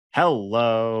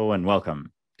Hello and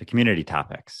welcome to Community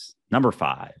Topics, number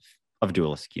 5 of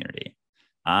Dualist Community.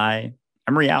 I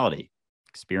am reality,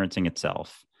 experiencing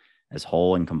itself as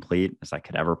whole and complete as I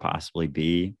could ever possibly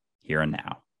be here and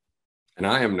now. And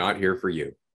I am not here for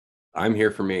you. I'm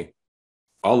here for me,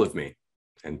 all of me.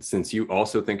 And since you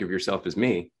also think of yourself as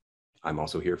me, I'm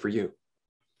also here for you.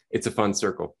 It's a fun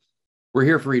circle. We're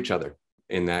here for each other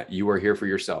in that you are here for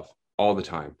yourself all the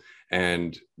time.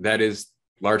 And that is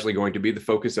largely going to be the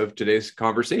focus of today's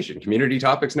conversation. Community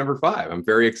Topics number 5. I'm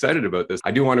very excited about this. I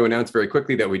do want to announce very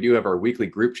quickly that we do have our weekly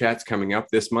group chats coming up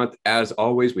this month. As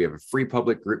always, we have a free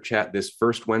public group chat this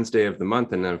first Wednesday of the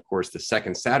month, and then of course the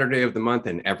second Saturday of the month,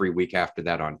 and every week after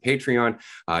that on Patreon.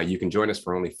 You can join us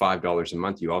for only $5 a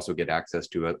month. You also get access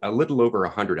to a little over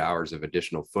 100 hours of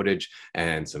additional footage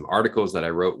and some articles that I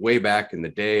wrote way back in the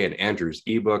day, and Andrew's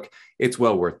ebook. It's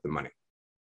well worth the money.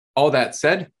 All that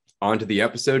said, on to the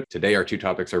episode. Today, our two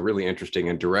topics are really interesting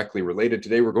and directly related.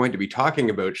 Today, we're going to be talking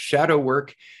about shadow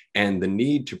work and the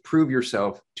need to prove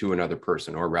yourself to another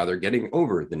person, or rather getting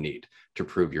over the need to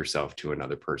prove yourself to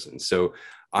another person. So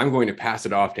I'm going to pass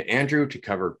it off to Andrew to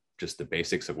cover just the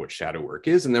basics of what shadow work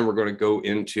is. And then we're going to go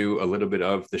into a little bit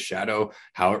of the shadow,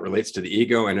 how it relates to the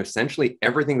ego, and essentially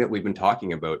everything that we've been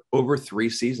talking about over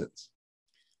 3 seasons.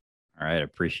 All right. I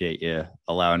appreciate you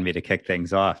allowing me to kick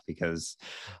things off because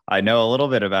I know a little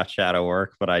bit about shadow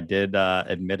work, but I did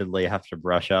admittedly have to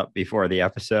brush up before the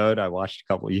episode. I watched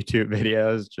a couple of YouTube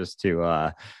videos just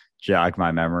to jog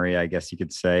my memory, I guess you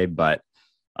could say. But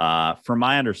from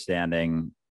my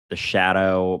understanding, the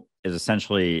shadow is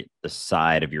essentially the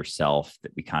side of yourself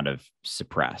that we kind of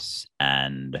suppress.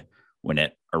 And when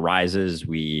it arises,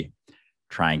 we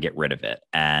try and get rid of it.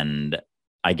 And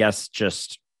I guess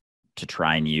just to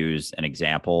try and use an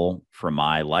example from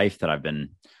my life that I've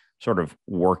been sort of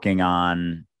working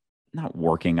on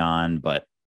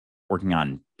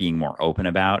being more open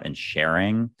about and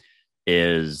sharing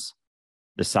is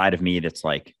the side of me that's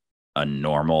like a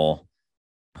normal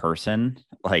person,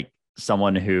 like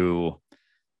someone who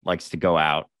likes to go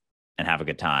out and have a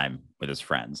good time with his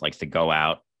friends, likes to go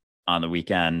out on the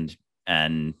weekend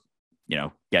and,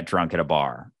 get drunk at a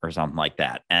bar or something like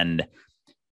that. And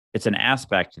it's an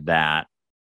aspect that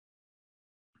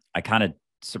I kind of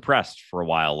suppressed for a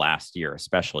while last year,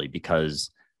 especially because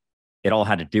it all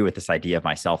had to do with this idea of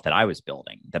myself that I was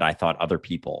building that I thought other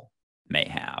people may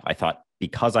have. I thought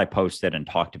because I posted and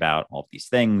talked about all of these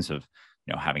things of,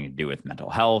 having to do with mental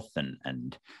health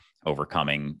and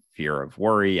overcoming fear of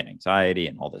worry and anxiety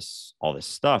and all this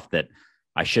stuff, that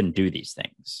I shouldn't do these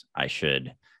things. I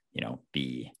should,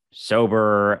 be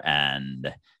sober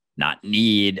and not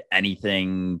need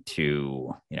anything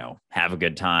to, have a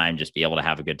good time, just be able to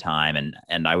have a good time.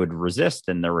 And I would resist.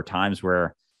 And there were times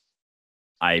where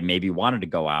I maybe wanted to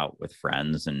go out with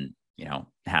friends and,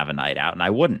 have a night out, and I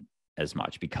wouldn't as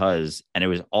much and it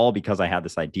was all because I had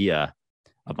this idea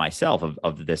of myself,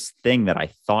 of this thing that I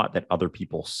thought that other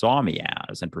people saw me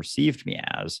as and perceived me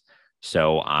as.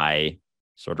 So I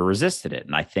sort of resisted it.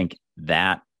 And I think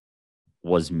that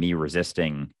was me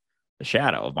resisting the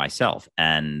shadow of myself.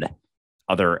 And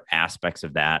other aspects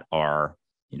of that are,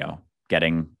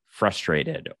 getting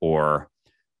frustrated, or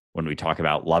when we talk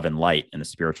about love and light in the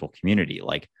spiritual community,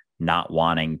 like not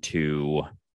wanting to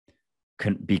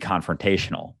be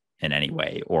confrontational in any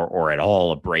way or at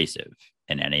all abrasive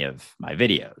in any of my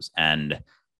videos. And the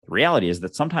reality is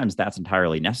that sometimes that's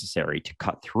entirely necessary to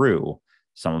cut through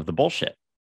some of the bullshit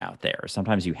out there.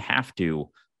 Sometimes you have to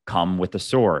come with the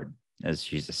sword, as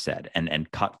Jesus said, and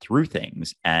cut through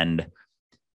things. And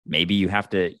maybe you have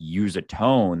to use a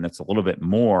tone that's a little bit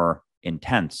more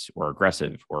intense or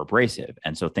aggressive or abrasive.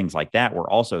 And so things like that were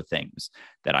also things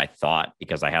that I thought,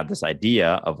 because I had this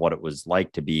idea of what it was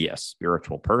like to be a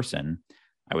spiritual person,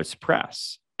 I would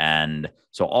suppress. And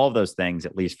so all of those things,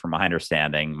 at least from my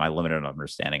understanding, my limited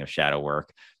understanding of shadow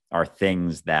work, are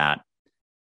things that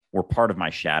were part of my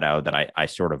shadow that I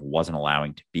sort of wasn't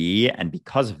allowing to be. And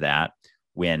because of that,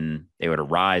 when they would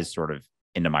arise sort of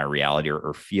into my reality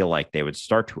or feel like they would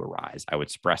start to arise, I would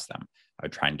suppress them. I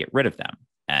would try and get rid of them.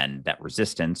 And that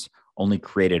resistance only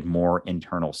created more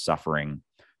internal suffering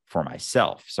for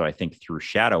myself. So I think through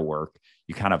shadow work,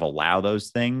 you kind of allow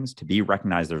those things to be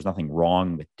recognized. There's nothing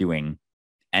wrong with doing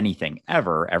anything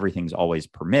ever. Everything's always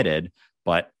permitted.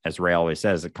 But as Ray always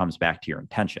says, it comes back to your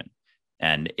intention.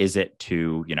 And is it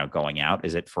to, going out?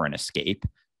 Is it for an escape?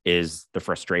 Is the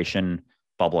frustration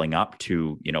bubbling up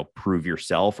to, prove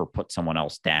yourself or put someone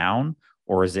else down?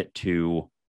 Or is it to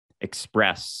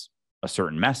express a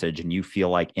certain message and you feel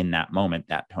like in that moment,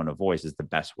 that tone of voice is the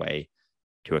best way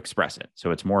to express it?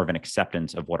 So it's more of an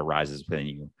acceptance of what arises within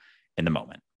you in the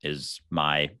moment is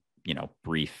my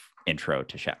brief intro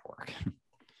to shadow work.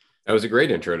 That was a great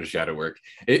intro to shadow work.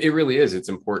 It really is. It's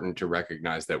important to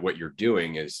recognize that what you're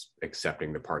doing is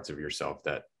accepting the parts of yourself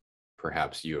that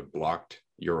perhaps you have blocked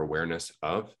your awareness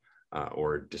of,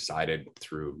 or decided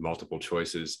through multiple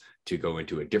choices to go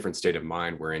into a different state of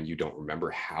mind wherein you don't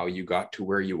remember how you got to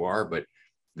where you are, but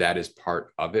that is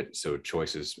part of it. So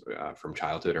choices from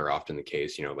childhood are often the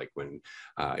case, like when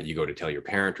you go to tell your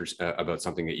parent about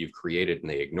something that you've created and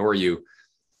they ignore you.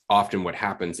 Often what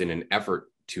happens in an effort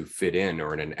to fit in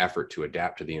or in an effort to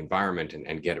adapt to the environment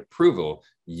and get approval,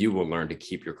 you will learn to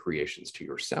keep your creations to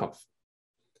yourself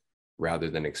rather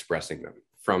than expressing them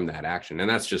from that action. And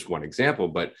that's just one example,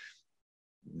 but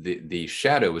the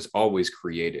shadow is always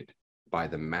created by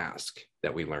the mask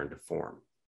that we learn to form.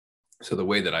 So the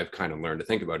way that I've kind of learned to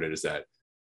think about it is that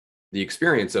the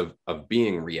experience of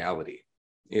being reality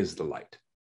is the light.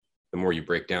 The more you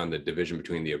break down the division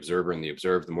between the observer and the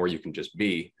observed, the more you can just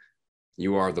be.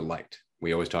 You are the light.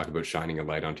 We always talk about shining a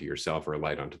light onto yourself or a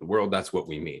light onto the world. That's what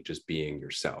we mean, just being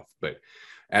yourself. But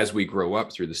as we grow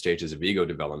up through the stages of ego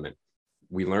development,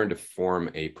 we learn to form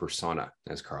a persona,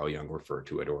 as Carl Jung referred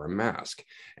to it, or a mask.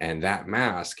 And that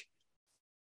mask,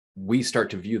 we start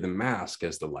to view the mask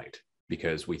as the light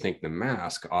because we think the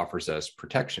mask offers us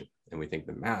protection and we think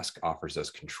the mask offers us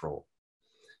control.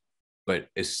 But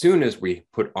as soon as we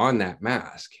put on that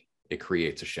mask, it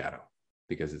creates a shadow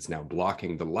because it's now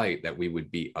blocking the light that we would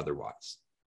be otherwise.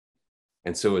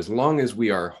 And so as long as we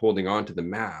are holding on to the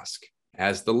mask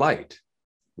as the light,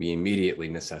 we immediately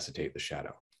necessitate the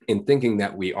shadow. In thinking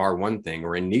that we are one thing,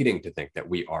 or in needing to think that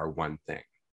we are one thing,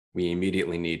 we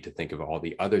immediately need to think of all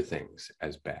the other things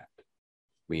as bad.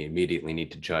 We immediately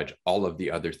need to judge all of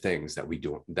the other things that we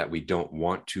don't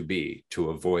want to be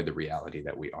to avoid the reality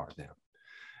that we are them.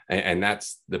 And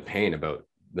that's the pain about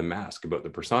the mask, about the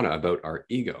persona, about our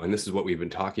ego. And this is what we've been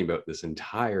talking about this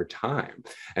entire time.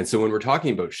 And so when we're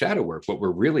talking about shadow work, what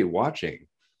we're really watching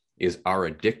is our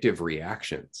addictive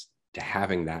reactions to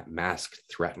having that mask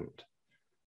threatened.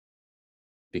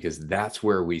 Because that's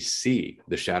where we see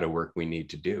the shadow work we need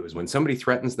to do, is when somebody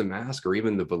threatens the mask or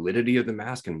even the validity of the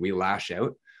mask and we lash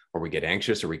out, or we get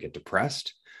anxious, or we get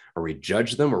depressed, or we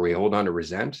judge them, or we hold on to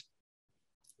resent.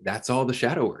 That's all the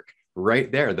shadow work right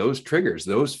there. Those triggers,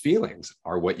 those feelings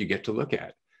are what you get to look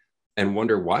at and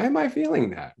wonder, why am I feeling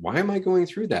that? Why am I going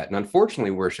through that? And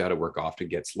unfortunately, where shadow work often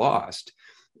gets lost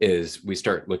is we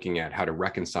start looking at how to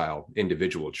reconcile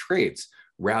individual traits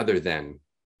rather than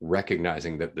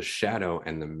recognizing that the shadow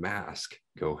and the mask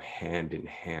go hand in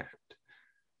hand.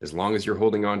 As long as you're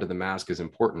holding on to the mask is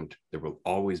important, there will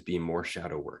always be more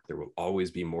shadow work. There will always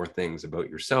be more things about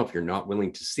yourself you're not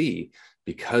willing to see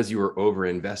because you are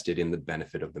over-invested in the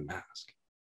benefit of the mask.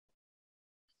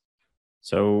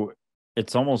 So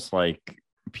it's almost like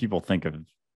people think of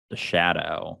the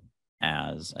shadow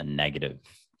as a negative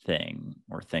thing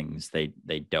or things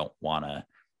they don't want to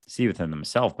see within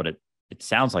themselves, but it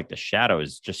sounds like the shadow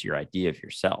is just your idea of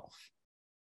yourself.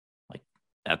 Like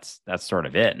that's sort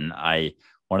of it. And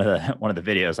one of the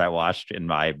videos I watched in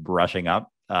my brushing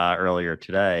up earlier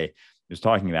today was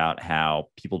talking about how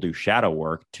people do shadow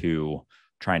work to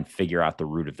try and figure out the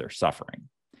root of their suffering.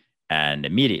 And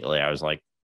immediately I was like,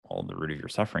 well, the root of your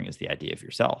suffering is the idea of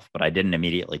yourself. But I didn't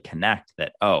immediately connect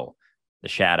that, oh, the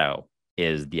shadow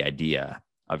is the idea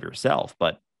of yourself.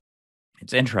 But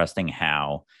it's interesting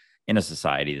how in a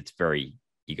society that's very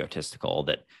egotistical,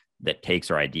 that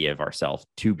takes our idea of ourselves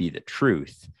to be the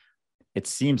truth, it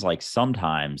seems like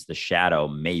sometimes the shadow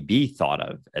may be thought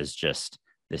of as just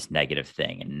this negative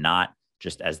thing and not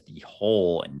just as the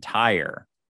whole entire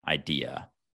idea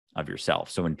of yourself.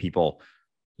 So when people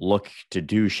look to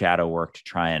do shadow work to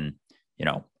try and,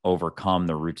 overcome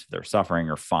the roots of their suffering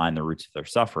or find the roots of their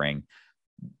suffering,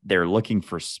 they're looking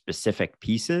for specific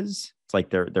pieces. It's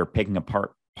like they're picking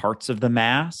apart parts of the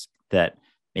mask that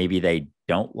maybe they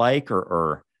don't like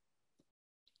or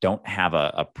don't have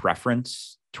a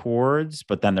preference towards,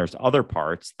 but then there's other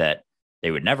parts that they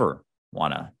would never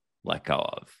want to let go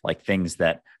of, like things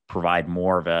that provide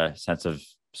more of a sense of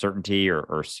certainty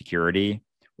or security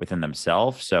within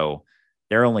themselves. So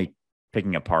they're only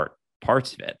picking apart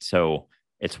parts of it. So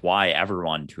it's why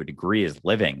everyone to a degree is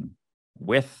living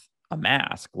with a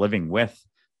mask, living with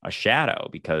a shadow,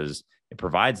 because it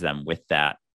provides them with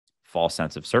that false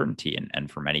sense of certainty.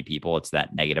 And for many people, it's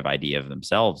that negative idea of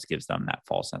themselves gives them that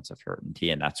false sense of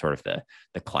certainty. And that's sort of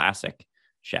the classic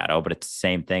shadow. But it's the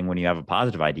same thing when you have a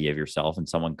positive idea of yourself and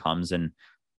someone comes and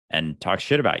talks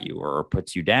shit about you or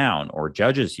puts you down or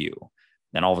judges you.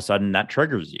 Then all of a sudden that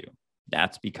triggers you.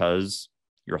 That's because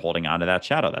you're holding on to that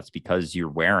shadow. That's because you're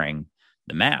wearing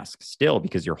the mask still,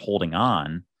 because you're holding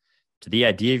on to the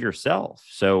idea of yourself.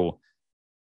 So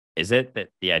is it that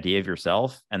the idea of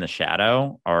yourself and the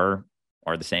shadow are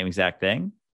the same exact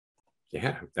thing?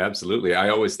 Yeah, absolutely. I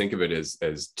always think of it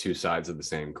as two sides of the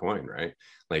same coin, right?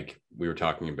 Like we were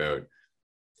talking about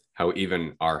how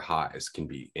even our highs can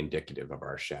be indicative of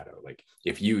our shadow. Like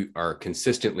if you are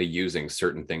consistently using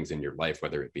certain things in your life,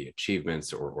 whether it be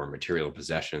achievements or material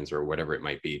possessions or whatever it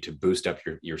might be, to boost up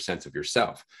your sense of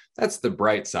yourself, that's the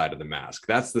bright side of the mask.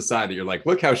 That's the side that you're like,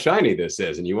 look how shiny this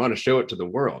is, and you want to show it to the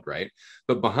world, right?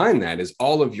 But behind that is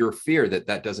all of your fear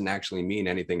that doesn't actually mean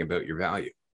anything about your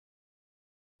value.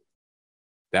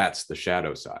 That's the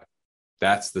shadow side.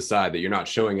 That's the side that you're not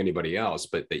showing anybody else,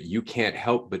 but that you can't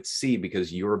help but see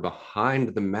because you're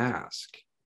behind the mask.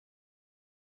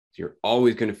 So you're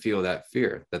always going to feel that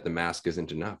fear that the mask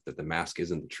isn't enough, that the mask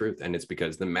isn't the truth. And it's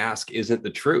because the mask isn't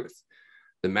the truth.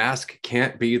 The mask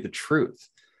can't be the truth.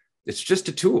 It's just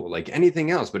a tool like anything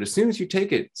else. But as soon as you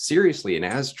take it seriously and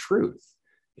as truth,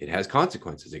 it has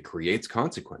consequences. It creates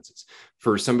consequences.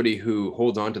 For somebody who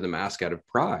holds on to the mask out of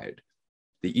pride,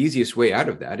 the easiest way out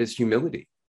of that is humility.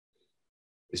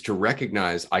 Is to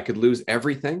recognize I could lose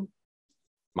everything.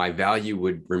 My value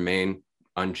would remain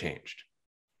unchanged.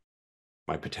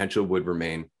 My potential would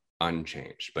remain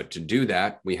unchanged. But to do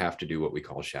that, we have to do what we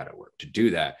call shadow work. To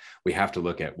do that, we have to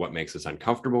look at what makes us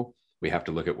uncomfortable. We have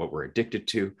to look at what we're addicted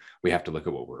to. We have to look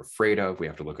at what we're afraid of. We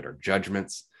have to look at our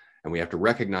judgments. And we have to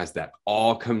recognize that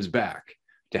all comes back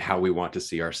to how we want to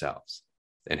see ourselves.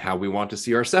 And how we want to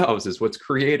see ourselves is what's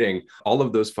creating all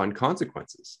of those fun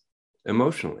consequences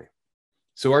emotionally.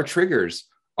 So our triggers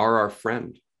are our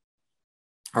friend.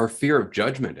 Our fear of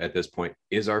judgment at this point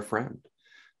is our friend.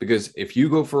 Because if you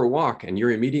go for a walk and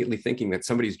you're immediately thinking that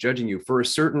somebody's judging you for a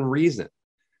certain reason,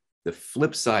 the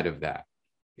flip side of that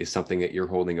is something that you're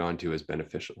holding on to as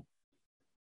beneficial.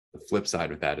 The flip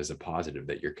side of that is a positive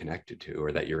that you're connected to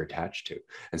or that you're attached to.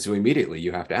 And so immediately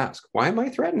you have to ask, why am I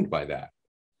threatened by that?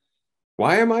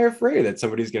 Why am I afraid that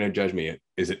somebody's going to judge me?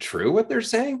 Is it true what they're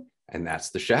saying? And that's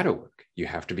the shadow work. You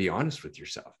have to be honest with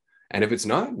yourself. And if it's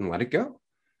not, then let it go.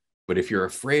 But if you're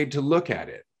afraid to look at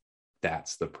it,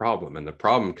 that's the problem. And the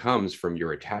problem comes from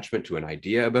your attachment to an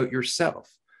idea about yourself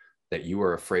that you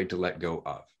are afraid to let go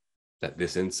of, that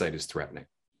this insight is threatening.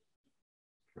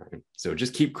 Right? So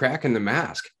just keep cracking the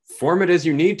mask, form it as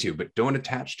you need to, but don't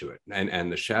attach to it.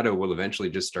 And the shadow will eventually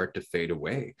just start to fade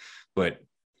away. But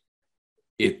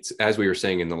it's, as we were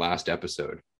saying in the last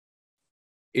episode,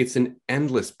 it's an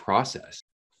endless process.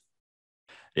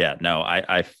 Yeah, no,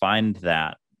 I find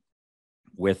that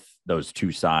with those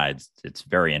two sides, it's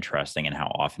very interesting in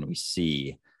how often we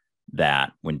see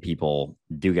that when people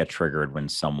do get triggered, when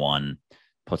someone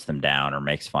puts them down or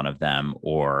makes fun of them,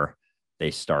 or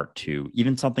they start to,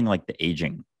 even something like the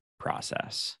aging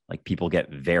process, like people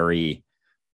get very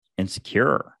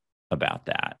insecure about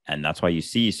that. And that's why you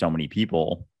see so many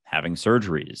people having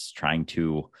surgeries, trying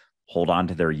to hold on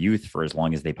to their youth for as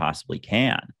long as they possibly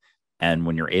can. And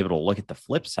when you're able to look at the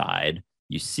flip side,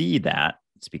 you see that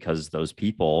it's because those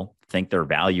people think their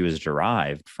value is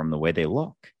derived from the way they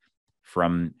look,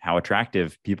 from how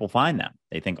attractive people find them.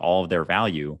 They think all of their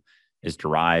value is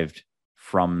derived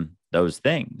from those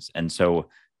things. And so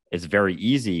it's very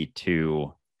easy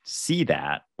to see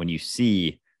that when you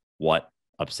see what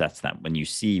upsets them, when you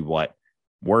see what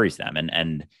worries them.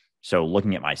 And so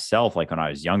looking at myself, like when I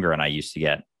was younger and I used to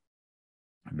get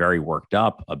very worked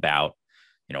up about,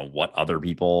 what other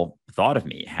people thought of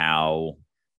me, what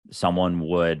someone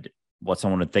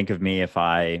would think of me if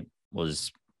I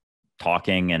was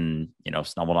talking and,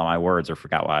 stumbled on my words or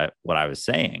forgot what I was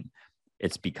saying.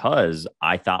 It's because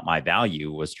I thought my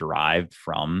value was derived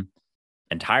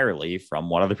entirely from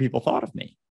what other people thought of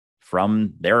me,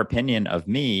 from their opinion of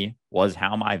me was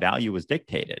how my value was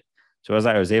dictated. So as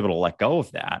I was able to let go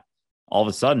of that, all of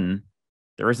a sudden,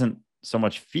 there isn't so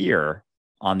much fear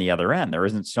on the other end. There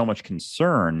isn't so much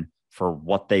concern for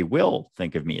what they will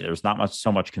think of me. There's not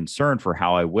so much concern for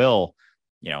how I will,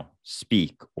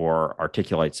 speak or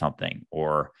articulate something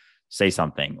or say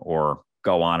something or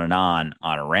go on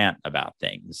a rant about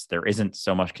things. There isn't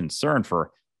so much concern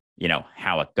for,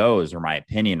 how it goes or my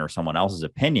opinion or someone else's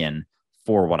opinion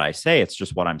for what I say. It's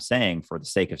just what I'm saying for the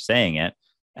sake of saying it.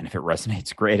 And if it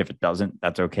resonates, great. If it doesn't,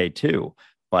 that's okay too.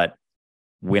 But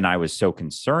when I was so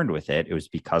concerned with it, it was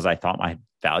because I thought my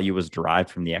value was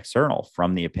derived from the external,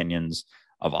 from the opinions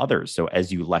of others. So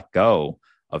as you let go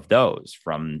of those,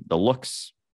 from the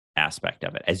looks aspect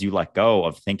of it, as you let go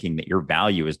of thinking that your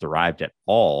value is derived at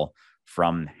all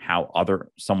from how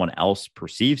someone else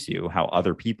perceives you, how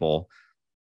other people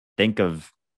think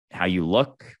of how you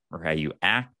look or how you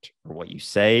act or what you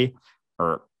say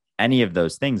or any of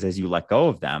those things, as you let go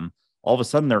of them, all of a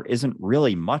sudden there isn't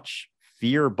really much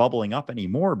fear bubbling up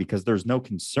anymore because there's no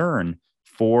concern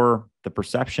for the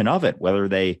perception of it, whether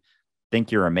they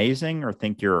think you're amazing or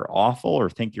think you're awful or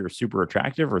think you're super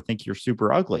attractive or think you're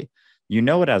super ugly. You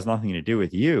know, it has nothing to do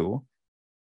with you,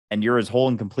 and you're as whole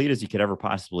and complete as you could ever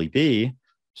possibly be.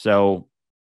 So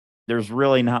there's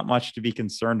really not much to be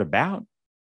concerned about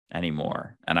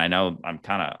anymore. And I know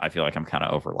I feel like I'm kind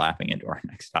of overlapping into our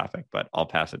next topic, but I'll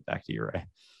pass it back to you, Ray.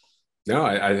 No,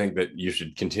 I think that you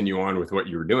should continue on with what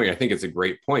you were doing. I think it's a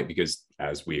great point because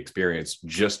as we experienced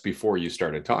just before you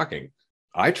started talking,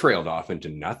 I trailed off into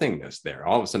nothingness there.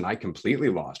 All of a sudden, I completely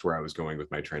lost where I was going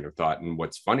with my train of thought. And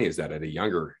what's funny is that at a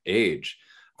younger age,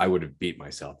 I would have beat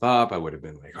myself up. I would have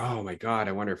been like, oh my God,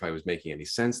 I wonder if I was making any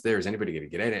sense there. Is anybody going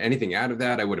to get anything out of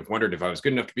that? I would have wondered if I was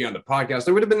good enough to be on the podcast.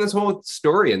 There would have been this whole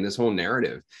story and this whole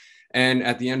narrative. And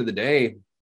at the end of the day,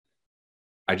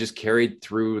 I just carried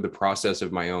through the process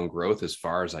of my own growth as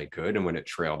far as I could. And when it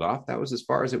trailed off, that was as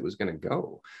far as it was going to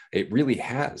go. It really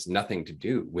has nothing to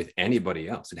do with anybody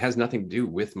else. It has nothing to do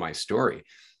with my story.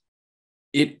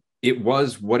 It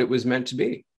was what it was meant to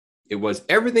be. It was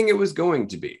everything it was going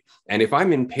to be. And if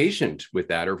I'm impatient with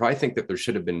that, or if I think that there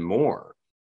should have been more,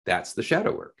 that's the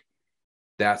shadow work.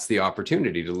 That's the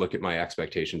opportunity to look at my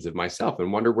expectations of myself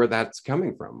and wonder where that's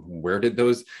coming from. Where did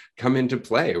those come into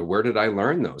play? Or where did I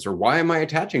learn those? Or why am I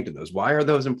attaching to those? Why are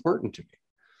those important to me?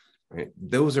 Right?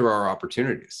 Those are our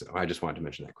opportunities. So I just wanted to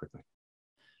mention that quickly.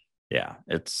 Yeah,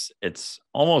 it's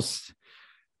almost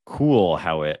cool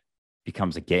how it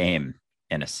becomes a game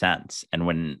in a sense.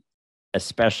 And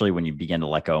especially when you begin to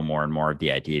let go more and more of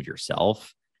the idea of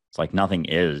yourself, it's like nothing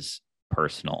is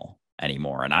personal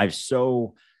anymore. And I've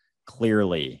so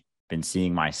clearly been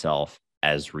seeing myself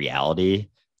as reality.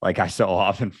 Like I so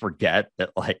often forget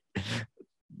that like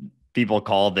people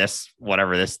call this,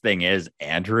 whatever this thing is,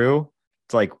 Andrew.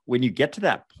 It's like when you get to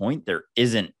that point,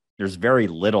 there's very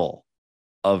little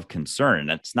of concern.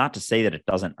 And it's not to say that it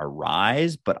doesn't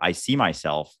arise, but I see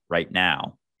myself right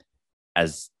now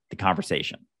as the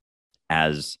conversation,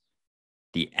 as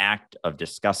the act of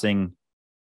discussing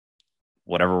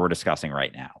whatever we're discussing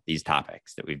right now, these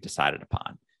topics that we've decided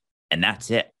upon. And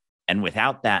that's it. And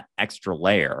without that extra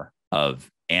layer of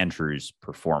Andrew's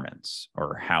performance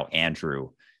or how Andrew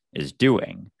is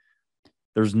doing,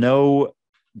 there's no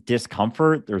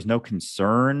discomfort. There's no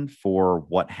concern for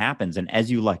what happens. And as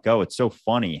you let go, it's so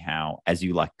funny how as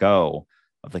you let go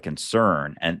of the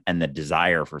concern and the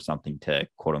desire for something to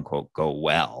quote unquote go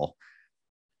well,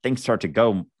 things start to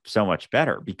go so much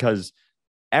better because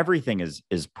everything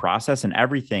is process and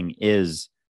everything is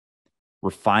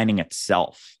refining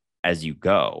itself as you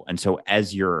go. And so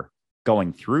as you're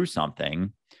going through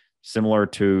something similar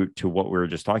to what we were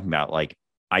just talking about, like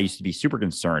I used to be super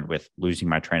concerned with losing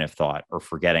my train of thought or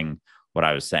forgetting what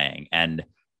I was saying. And,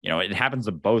 it happens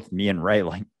to both me and Ray,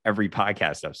 like every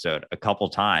podcast episode a couple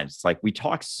times. It's like we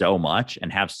talk so much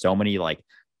and have so many like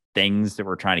things that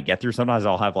we're trying to get through. Sometimes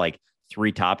I'll have like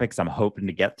 3 topics I'm hoping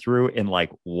to get through in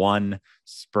like one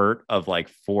spurt of like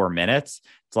 4 minutes.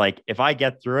 It's like, if I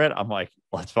get through it, I'm like,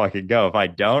 let's fucking go. If I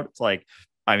don't, it's like,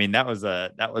 I mean, that was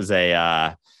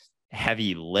a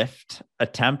heavy lift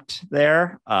attempt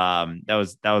there.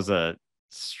 That was a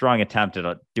strong attempt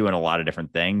at doing a lot of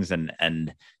different things.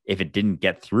 And if it didn't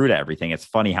get through to everything, it's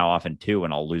funny how often too,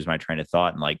 when I'll lose my train of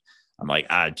thought and like, I'm like,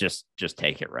 just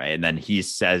take it, right? And then he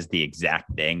says the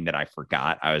exact thing that I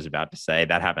forgot I was about to say.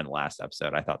 That happened last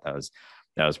episode. I thought that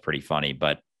was pretty funny.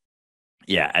 But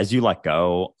yeah, as you let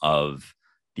go of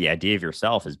the idea of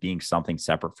yourself as being something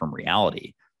separate from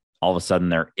reality, all of a sudden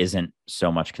there isn't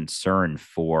so much concern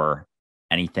for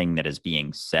anything that is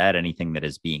being said, anything that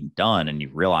is being done. And you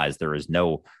realize there is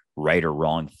no right or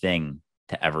wrong thing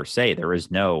to ever say. There is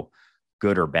no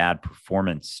good or bad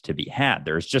performance to be had.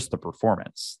 There's just the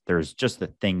performance. There's just the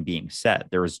thing being said.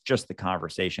 There is just the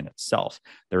conversation itself.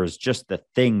 There is just the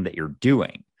thing that you're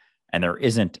doing. And there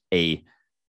isn't a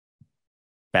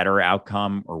better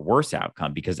outcome or worse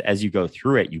outcome, because as you go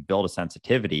through it, you build a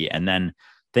sensitivity and then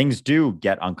things do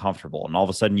get uncomfortable. And all of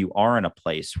a sudden you are in a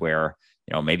place where,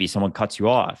 maybe someone cuts you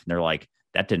off and they're like,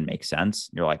 that didn't make sense.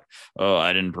 And you're like, oh,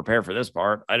 I didn't prepare for this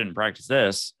part. I didn't practice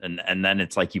this. And then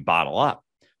it's like you bottle up.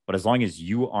 But as long as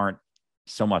you aren't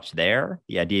so much there,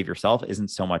 the idea of yourself isn't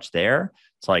so much there.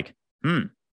 It's like,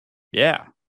 yeah,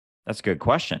 that's a good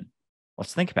question.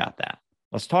 Let's think about that.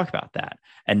 Let's talk about that.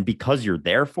 And because you're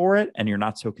there for it and you're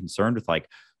not so concerned with like,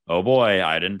 oh boy,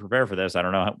 I didn't prepare for this. I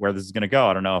don't know where this is going to go.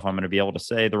 I don't know if I'm going to be able to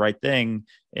say the right thing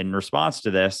in response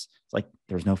to this. It's like,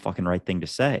 there's no fucking right thing to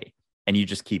say. And you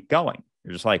just keep going.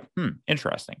 You're just like,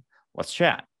 interesting. Let's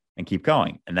chat and keep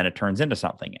going. And then it turns into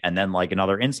something. And then like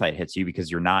another insight hits you because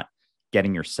you're not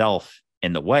getting yourself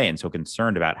in the way and so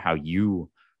concerned about how you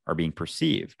are being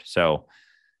perceived. So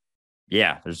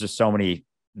yeah, there's just so many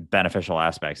beneficial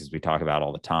aspects, as we talk about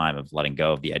all the time, of letting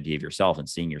go of the idea of yourself and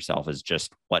seeing yourself as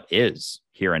just what is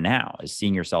here and now, as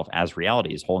seeing yourself as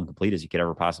reality, as whole and complete as you could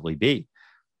ever possibly be.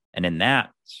 And in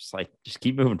that, it's just like, just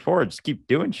keep moving forward, just keep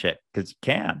doing shit because you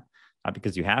can, not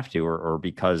because you have to, or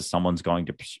because someone's going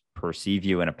to perceive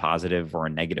you in a positive or a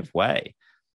negative way,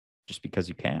 just because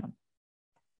you can.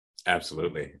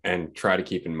 Absolutely. And try to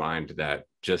keep in mind that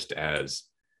just as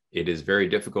it is very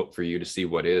difficult for you to see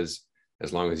what is,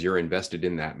 as long as you're invested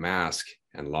in that mask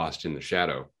and lost in the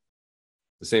shadow,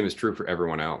 the same is true for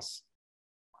everyone else.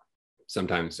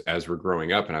 Sometimes as we're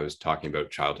growing up, and I was talking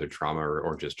about childhood trauma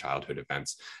or just childhood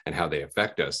events and how they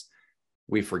affect us,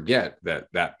 we forget that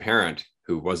that parent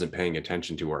who wasn't paying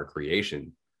attention to our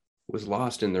creation was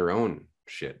lost in their own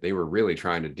shit. They were really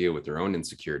trying to deal with their own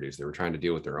insecurities. They were trying to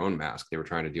deal with their own mask. They were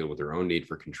trying to deal with their own need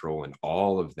for control and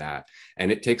all of that.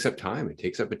 And it takes up time. It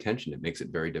takes up attention. It makes it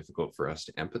very difficult for us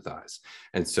to empathize.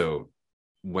 And so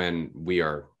when we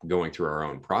are going through our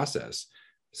own process,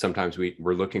 sometimes we're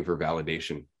looking for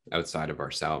validation outside of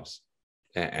ourselves.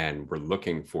 And we're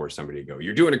looking for somebody to go,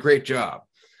 "You're doing a great job."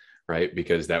 Right?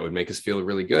 Because that would make us feel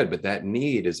really good. But that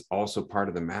need is also part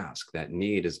of the mask. That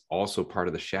need is also part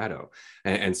of the shadow.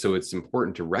 And so it's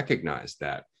important to recognize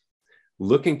that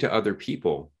looking to other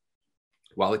people,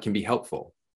 while it can be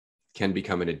helpful, can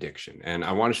become an addiction. And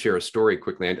I want to share a story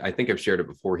quickly. And I think I've shared it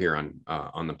before here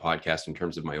on the podcast in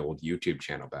terms of my old YouTube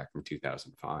channel back from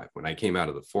 2005. When I came out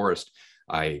of the forest,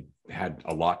 I had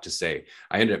a lot to say.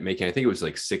 I ended up making, I think it was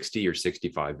like 60 or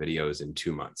 65 videos in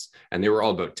 2 months, and they were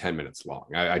all about 10 minutes long.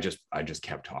 I just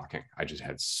kept talking. I just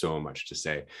had so much to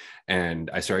say, and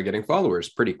I started getting followers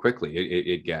pretty quickly.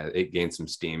 It gained some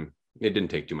steam. It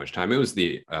didn't take too much time. It was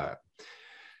the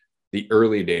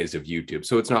early days of YouTube,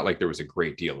 so it's not like there was a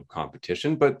great deal of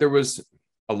competition, but there were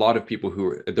a lot of people who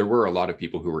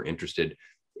were interested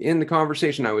in the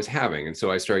conversation I was having, and so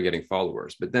I started getting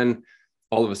followers. But then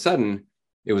all of a sudden,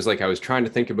 it was like I was trying to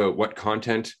think about what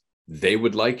content they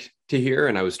would like to hear.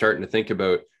 And I was starting to think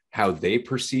about how they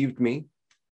perceived me.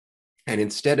 And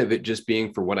instead of it just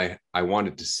being for what I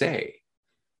wanted to say,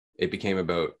 it became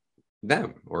about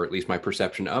them, or at least my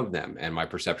perception of them and my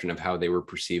perception of how they were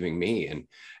perceiving me.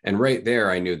 And right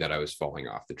there, I knew that I was falling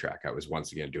off the track. I was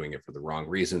once again doing it for the wrong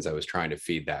reasons. I was trying to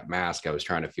feed that mask. I was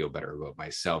trying to feel better about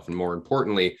myself. And more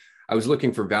importantly, I was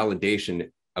looking for validation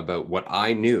about what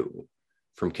I knew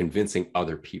from convincing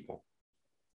other people.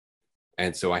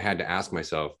 And so I had to ask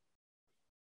myself,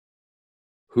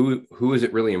 who is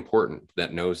it really important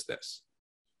that knows this?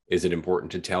 Is it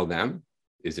important to tell them?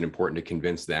 Is it important to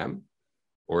convince them?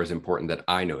 Or is it important that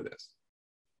I know this?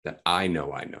 That I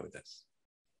know this?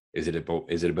 Is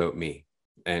it about me?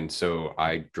 And so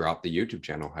I dropped the YouTube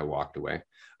channel. I walked away.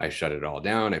 I shut it all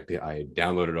down. I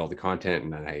downloaded all the content,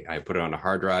 and I put it on a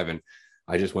hard drive, and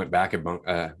I just went back about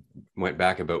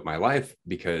my life,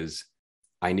 because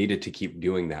I needed to keep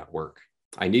doing that work.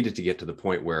 I needed to get to the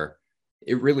point where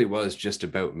it really was just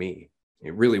about me.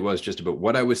 It really was just about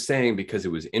what I was saying, because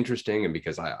it was interesting and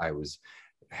because I was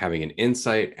having an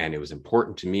insight and it was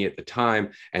important to me at the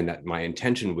time. And that my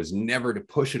intention was never to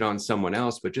push it on someone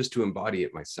else, but just to embody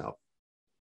it myself,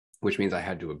 which means I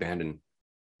had to abandon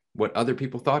what other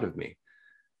people thought of me,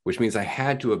 which means I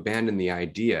had to abandon the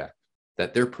idea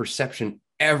that their perception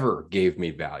ever gave me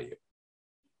value.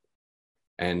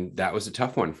 And that was a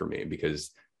tough one for me,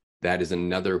 because that is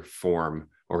another form,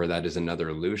 or that is another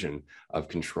illusion of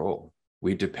control.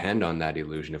 We depend on that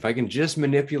illusion. If I can just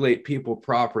manipulate people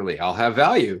properly, I'll have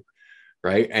value,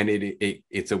 right? And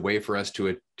it's a way for us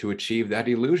to achieve that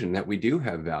illusion that we do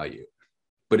have value.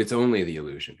 But it's only the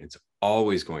illusion. It's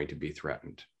always going to be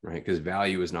threatened, right? Because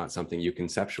value is not something you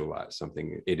conceptualize.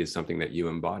 It is something that you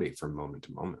embody from moment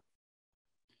to moment.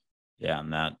 Yeah,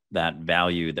 and that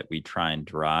value that we try and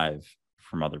derive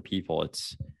from other people,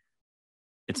 it's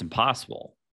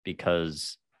impossible,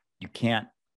 because you can't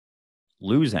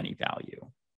lose any value.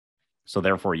 So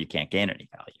therefore you can't gain any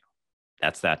value.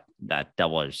 That's that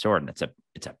double-edged sword. And it's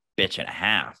a bitch and a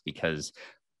half, because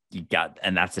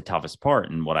and that's the toughest part.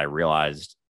 And what I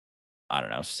realized, I don't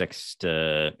know, 6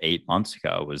 to 8 months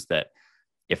ago, was that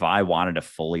if I wanted to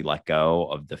fully let go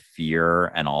of the fear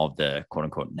and all of the quote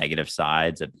unquote negative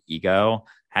sides of the ego,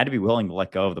 I had to be willing to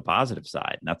let go of the positive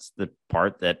side. And that's the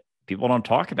part that people don't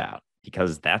talk about,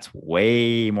 because that's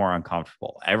way more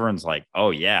uncomfortable. Everyone's like,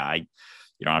 oh yeah, you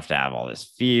don't have to have all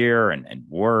this fear and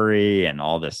worry and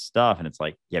all this stuff. And it's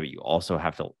like, yeah, but you also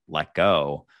have to let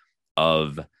go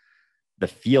of the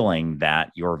feeling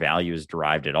that your value is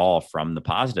derived at all from the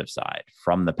positive side,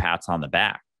 from the pats on the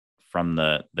back, from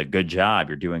the good job.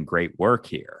 You're doing great work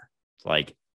here. It's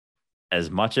like, as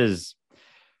much as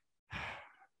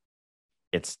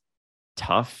it's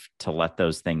tough to let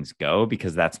those things go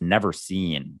because that's never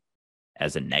seen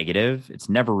as a negative. It's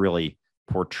never really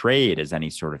portrayed as any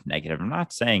sort of negative. I'm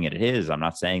not saying it is. I'm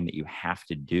not saying that you have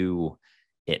to do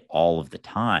it all of the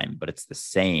time, but it's the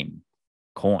same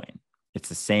coin. It's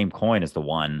the same coin as the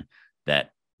one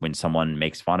that when someone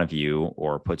makes fun of you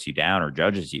or puts you down or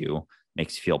judges you,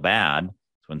 makes you feel bad.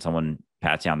 So when someone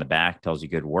pats you on the back, tells you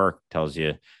good work, tells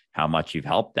you how much you've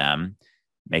helped them,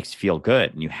 makes you feel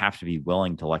good. And you have to be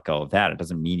willing to let go of that. It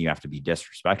doesn't mean you have to be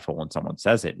disrespectful when someone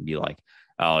says it and be like,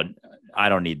 oh, I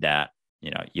don't need that.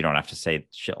 You know, you don't have to say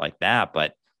shit like that,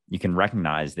 but you can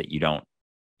recognize that you don't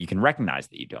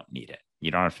need it.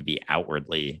 You don't have to be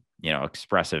outwardly,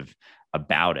 expressive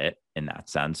about it in that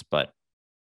sense, but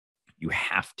you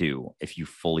have to, if you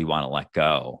fully want to let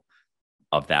go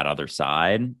of that other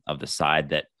side, of the side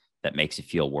that makes you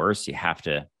feel worse, you have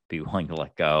to be willing to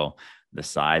let go the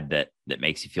side that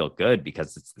makes you feel good,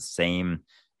 because it's the same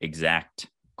exact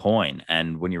coin.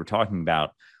 And when you were talking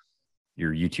about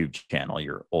your YouTube channel,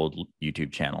 your old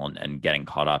YouTube channel, and getting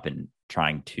caught up in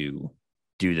trying to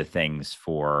do the things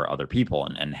for other people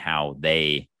and how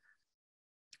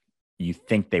you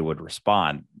think they would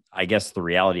respond. I guess the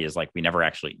reality is, like, we never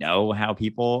actually know how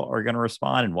people are going to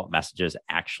respond and what messages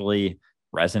actually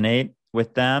resonate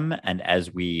with them. And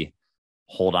as we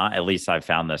hold on, at least I've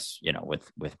found this,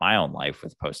 with my own life,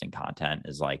 with posting content,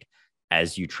 is like,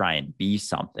 as you try and be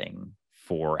something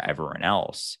for everyone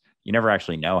else, you never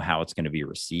actually know how it's going to be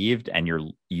received. And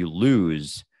you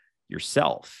lose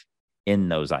yourself in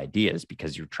those ideas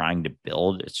because you're trying to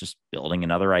it's just building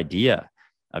another idea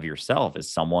of yourself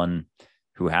as someone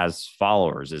who has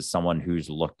followers, as someone who's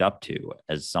looked up to,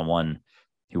 as someone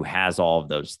who has all of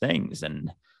those things.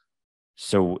 And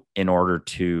so in order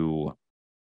to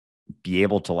be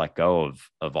able to let go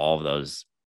of all of those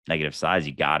negative sides,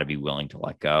 you got to be willing to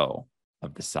let go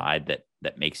of the side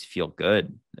that makes you feel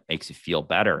good, that makes you feel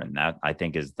better. And that, I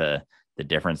think, is the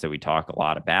difference that we talk a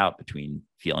lot about between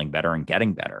feeling better and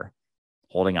getting better.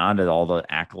 Holding on to all the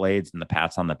accolades and the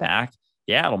pats on the back,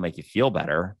 yeah, it'll make you feel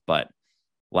better, but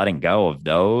letting go of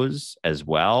those as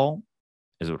well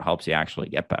is what helps you actually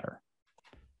get better.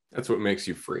 That's what makes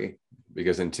you free,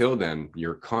 because until then,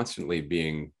 you're constantly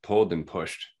being pulled and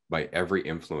pushed by every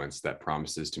influence that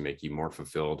promises to make you more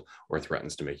fulfilled or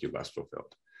threatens to make you less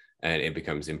fulfilled. And it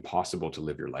becomes impossible to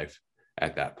live your life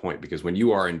at that point, because when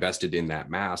you are invested in that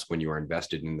mask, when you are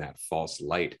invested in that false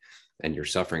light and you're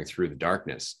suffering through the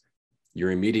darkness,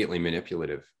 you're immediately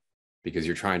manipulative, because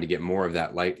you're trying to get more of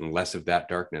that light and less of that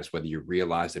darkness, whether you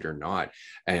realize it or not.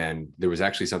 And there was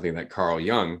actually something that Carl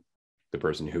Jung, the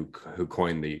person who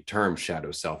coined the term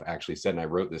shadow self, actually said, and I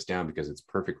wrote this down because it's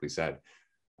perfectly said: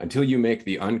 until you make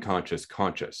the unconscious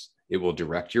conscious, it will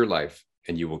direct your life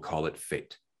and you will call it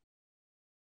fate.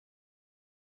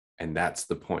 And that's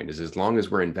the point, is as long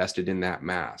as we're invested in that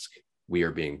mask, we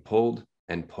are being pulled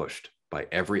and pushed by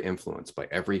every influence, by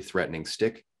every threatening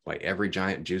stick, by every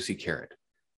giant juicy carrot.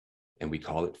 And we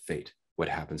call it fate. What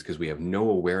happens because we have no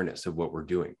awareness of what we're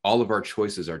doing. All of our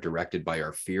choices are directed by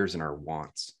our fears and our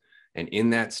wants. And in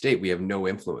that state, we have no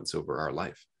influence over our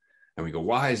life. And we go,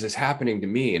 why is this happening to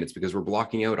me? And it's because we're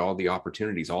blocking out all the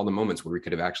opportunities, all the moments where we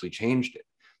could have actually changed it,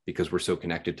 because we're so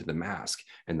connected to the mask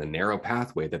and the narrow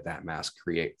pathway that mask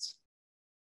creates.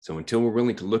 So until we're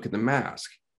willing to look at the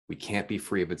mask, we can't be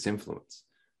free of its influence.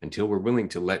 Until we're willing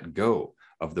to let go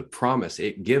of the promise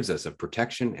it gives us of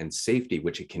protection and safety,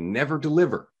 which it can never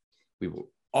deliver, we will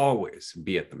always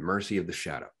be at the mercy of the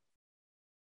shadow.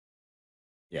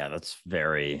 Yeah, that's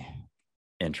very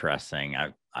interesting.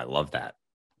 I love that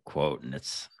quote. And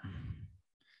it's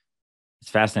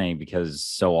fascinating, because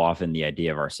so often the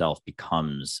idea of ourself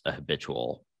becomes a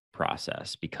habitual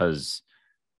process, because,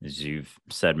 as you've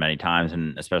said many times,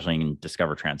 and especially in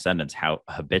Discover Transcendence, how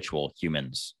habitual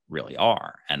humans really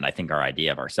are. And I think our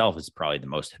idea of ourselves is probably the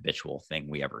most habitual thing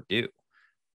we ever do,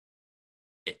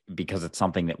 because it's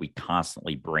something that we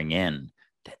constantly bring in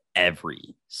to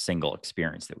every single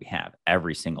experience that we have,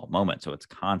 every single moment. So it's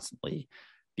constantly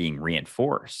being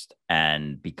reinforced.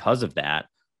 And because of that,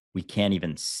 we can't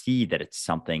even see that it's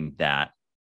something that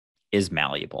is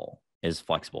malleable, is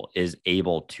flexible, is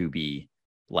able to be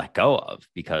let go of,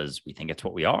 because we think it's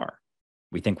what we are.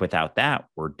 We think without that,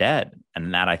 we're dead.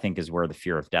 And that, I think, is where the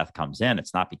fear of death comes in.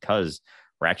 It's not because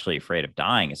we're actually afraid of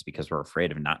dying. It's because we're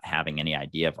afraid of not having any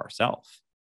idea of ourselves,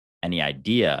 any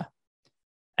idea,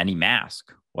 any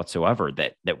mask whatsoever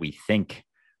that we think.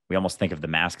 We almost think of the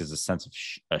mask as a sense of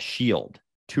a shield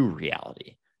to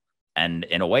reality. And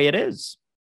in a way it is.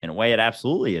 in a way, it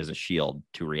absolutely is a shield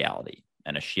to reality,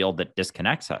 and a shield that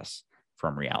disconnects us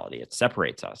from reality. It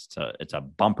separates us. It's a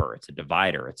bumper. It's a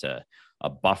divider. It's a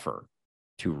buffer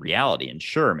to reality. And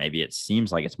sure, maybe it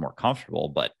seems like it's more comfortable,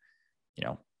 but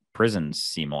prisons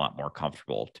seem a lot more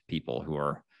comfortable to people who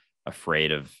are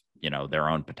afraid of their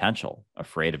own potential,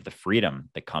 afraid of the freedom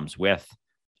that comes with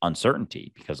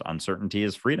uncertainty, because uncertainty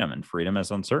is freedom and freedom is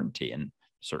uncertainty, and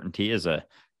certainty is a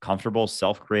comfortable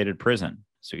self-created prison.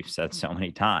 So we've said so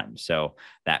many times. So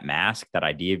that mask, that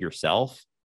idea of yourself,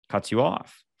 cuts you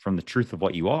off from the truth of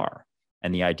what you are.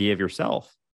 And the idea of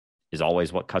yourself is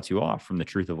always what cuts you off from the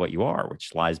truth of what you are,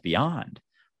 which lies beyond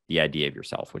the idea of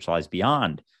yourself, which lies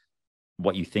beyond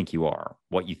what you think you are,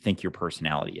 what you think your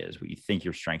personality is, what you think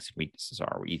your strengths and weaknesses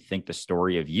are, what you think the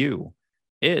story of you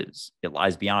is. It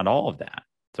lies beyond all of that.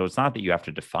 So it's not that you have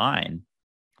to define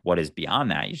what is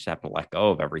beyond that. You just have to let go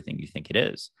of everything you think it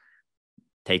is.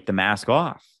 Take the mask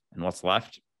off, and what's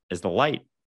left is the light,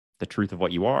 the truth of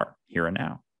what you are here and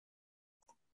now.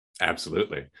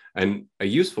 Absolutely. And a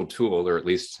useful tool, or at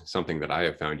least something that I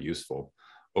have found useful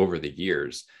over the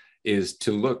years, is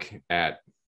to look at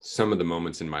some of the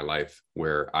moments in my life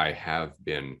where I have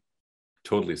been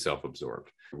totally self-absorbed,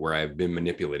 where I've been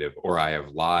manipulative, or I have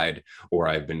lied, or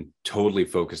I've been totally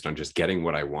focused on just getting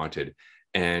what I wanted.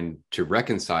 And to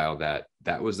reconcile that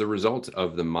was the result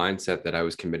of the mindset that I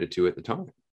was committed to at the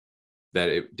time. That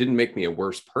it didn't make me a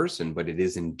worse person, but it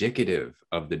is indicative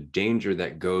of the danger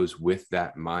that goes with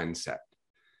that mindset.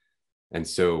 And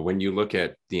so when you look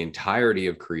at the entirety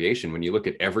of creation, when you look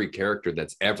at every character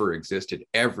that's ever existed,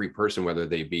 every person, whether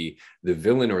they be the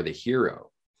villain or the hero,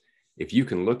 if you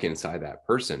can look inside that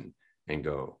person and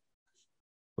go,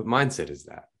 what mindset is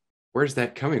that? Where's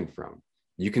that coming from?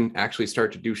 You can actually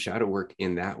start to do shadow work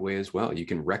in that way as well. You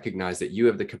can recognize that you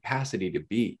have the capacity to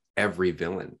be every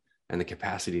villain and the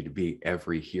capacity to be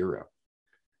every hero.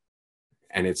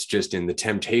 And it's just in the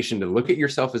temptation to look at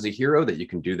yourself as a hero that you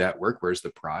can do that work. Where's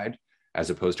the pride? As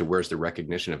opposed to where's the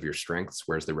recognition of your strengths?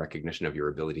 Where's the recognition of your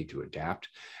ability to adapt?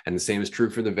 And the same is true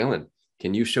for the villain.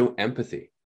 Can you show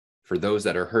empathy for those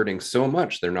that are hurting so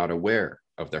much they're not aware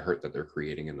of the hurt that they're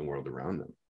creating in the world around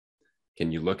them?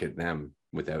 Can you look at them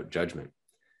without judgment?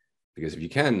 Because if you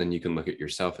can, then you can look at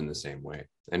yourself in the same way.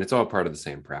 And it's all part of the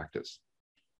same practice.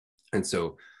 And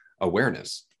so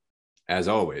awareness, as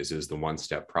always, is the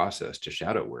one-step process to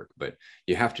shadow work, but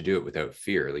you have to do it without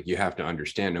fear. Like, you have to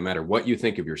understand, no matter what you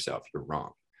think of yourself, you're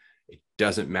wrong. It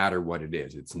doesn't matter what it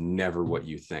is. It's never what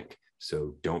you think.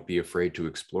 So don't be afraid to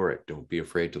explore it. Don't be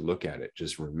afraid to look at it.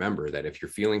 Just remember that if you're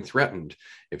feeling threatened,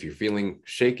 if you're feeling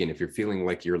shaken, if you're feeling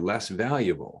like you're less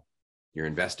valuable, you're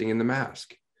investing in the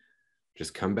mask.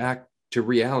 Just come back to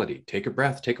reality. Take a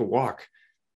breath, take a walk,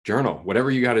 journal, whatever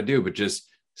you got to do, but just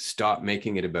stop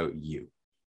making it about you.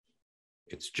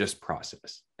 It's just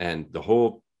process. And the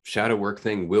whole shadow work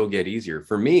thing will get easier.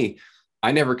 For me,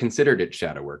 I never considered it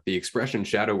shadow work. The expression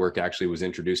shadow work actually was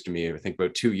introduced to me, I think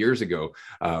about 2 years ago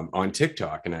on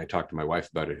TikTok. And I talked to my wife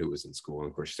about it, who was in school. And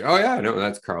of course she said, oh yeah, no,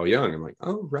 that's Carl Jung. I'm like,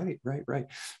 oh, right.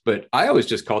 But I always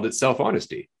just called it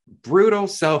self-honesty, brutal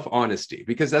self-honesty,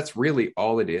 because that's really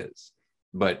all it is.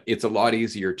 But it's a lot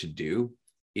easier to do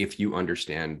if you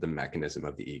understand the mechanism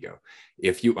of the ego,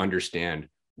 if you understand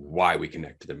why we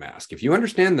connect to the mask. If you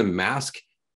understand the mask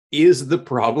is the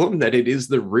problem, that it is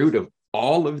the root of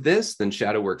all of this, then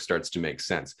shadow work starts to make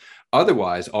sense.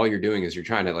 Otherwise, all you're doing is you're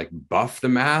trying to like buff the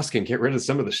mask and get rid of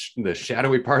some of the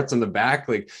shadowy parts on the back.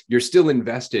 Like, you're still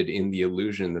invested in the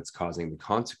illusion that's causing the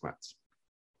consequence.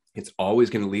 It's always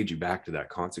going to lead you back to that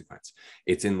consequence.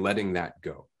 It's in letting that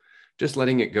go, just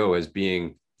letting it go as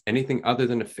being anything other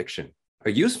than a fiction, a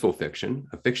useful fiction,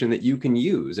 a fiction that you can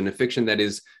use, and a fiction that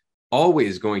is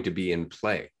always going to be in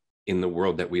play in the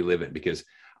world that we live in, because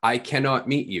I cannot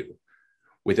meet you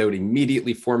without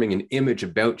immediately forming an image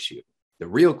about you. The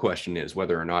real question is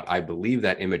whether or not I believe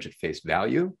that image at face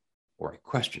value or I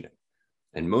question it.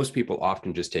 And most people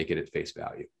often just take it at face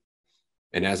value.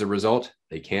 And as a result,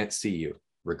 they can't see you,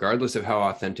 regardless of how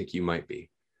authentic you might be.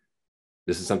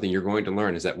 This is something you're going to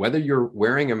learn, is that whether you're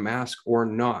wearing a mask or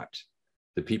not,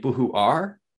 the people who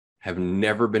are have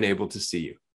never been able to see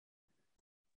you.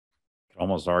 I could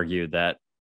almost argue that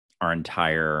our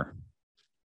entire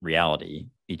reality,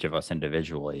 each of us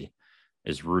individually,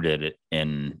 is rooted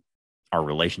in our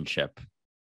relationship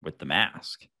with the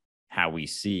mask, how we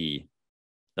see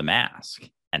the mask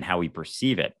and how we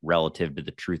perceive it relative to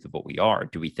the truth of what we are.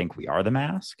 Do we think we are the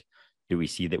mask? Do we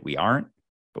see that we aren't,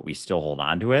 but we still hold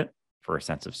on to it for a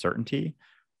sense of certainty?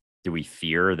 Do we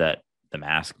fear that the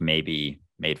mask may be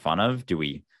made fun of? Do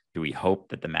we hope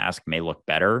that the mask may look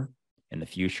better in the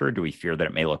future? Do we fear that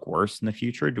it may look worse in the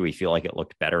future? Do we feel like it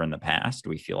looked better in the past? Do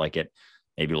we feel like it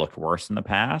maybe looked worse in the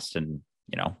past? And,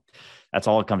 that's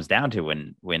all it comes down to.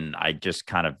 When I just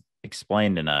kind of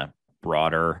explained in a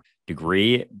broader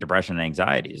degree, depression and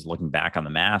anxiety is looking back on the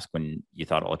mask when you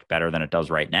thought it looked better than it does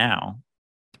right now.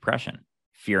 Depression,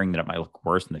 fearing that it might look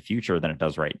worse in the future than it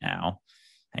does right now.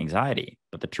 Anxiety.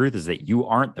 But the truth is that you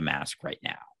aren't the mask right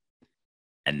now.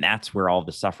 And that's where all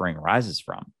the suffering arises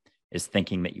from, is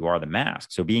thinking that you are the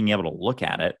mask. So being able to look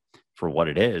at it for what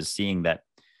it is, seeing that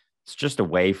it's just a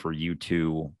way for you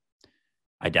to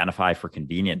identify for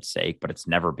convenience sake, but it's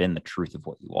never been the truth of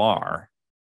what you are.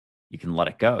 You can let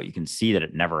it go. You can see that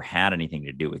it never had anything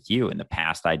to do with you. And the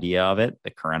past idea of it, the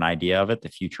current idea of it, the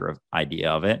future idea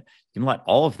of it, you can let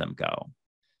all of them go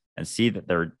and see that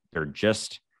they're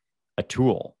just a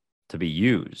tool to be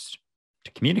used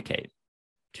to communicate,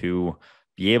 to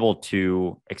be able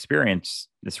to experience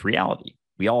this reality.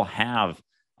 We all have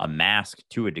a mask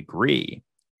to a degree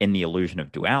in the illusion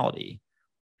of duality,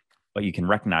 but you can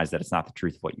recognize that it's not the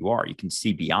truth of what you are. You can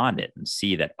see beyond it and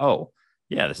see that, oh,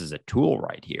 yeah, this is a tool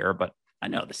right here, but I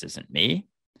know this isn't me.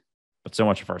 But so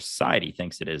much of our society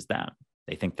thinks it is them.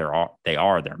 They think they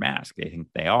are their mask. They think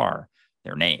they are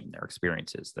their name, their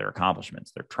experiences, their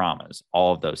accomplishments, their traumas.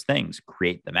 All of those things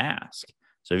create the mask.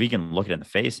 So if you can look it in the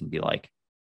face and be like,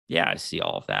 yeah, I see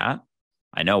all of that.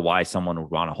 I know why someone would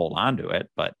want to hold on to it,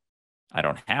 but I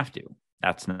don't have to.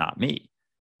 That's not me.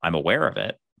 I'm aware of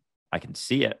it. I can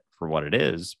see it for what it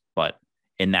is, but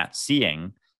in that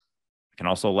seeing, I can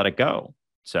also let it go.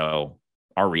 So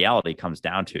our reality comes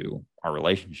down to our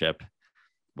relationship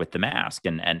with the mask.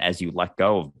 And as you let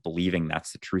go of believing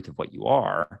that's the truth of what you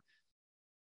are,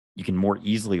 you can more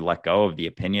easily let go of the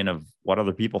opinion of what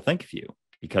other people think of you,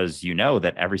 because you know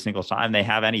that every single time they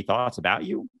have any thoughts about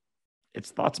you,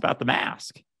 it's thoughts about the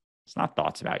mask. It's not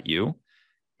thoughts about you,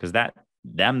 because that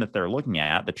they're looking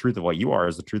at, the truth of what you are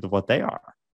is the truth of what they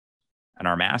are. And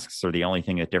our masks are the only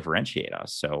thing that differentiate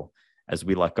us. So as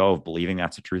we let go of believing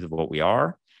that's the truth of what we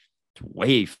are, it's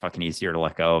way fucking easier to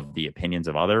let go of the opinions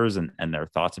of others and their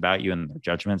thoughts about you and their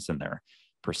judgments and their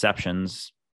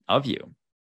perceptions of you.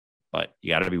 But you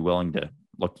got to be willing to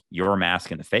look your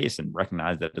mask in the face and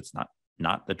recognize that it's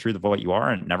not the truth of what you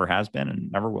are, and it never has been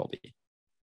and never will be.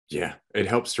 Yeah, it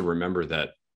helps to remember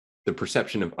that the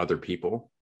perception of other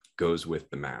people goes with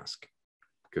the mask,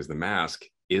 because the mask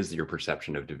is your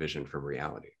perception of division from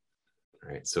reality,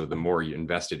 right? So the more you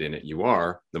invested in it you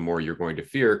are, the more you're going to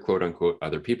fear, quote unquote,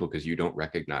 other people, because you don't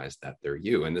recognize that they're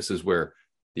you. And this is where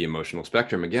the emotional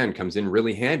spectrum, again, comes in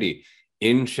really handy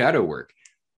in shadow work.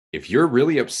 If you're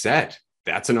really upset,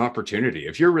 that's an opportunity.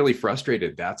 If you're really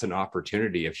frustrated, that's an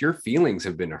opportunity. If your feelings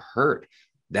have been hurt,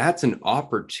 that's an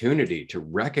opportunity to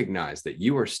recognize that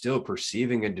you are still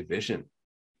perceiving a division,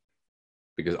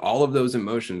 because all of those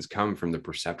emotions come from the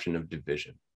perception of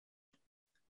division.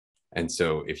 And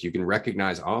so if you can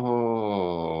recognize,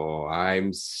 oh,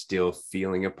 I'm still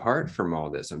feeling apart from all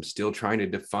this. I'm still trying to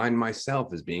define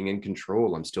myself as being in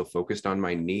control. I'm still focused on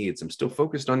my needs. I'm still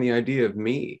focused on the idea of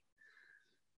me.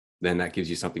 Then that gives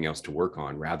you something else to work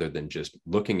on, rather than just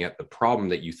looking at the problem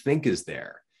that you think is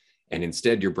there. And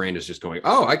instead, your brain is just going,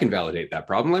 oh, I can validate that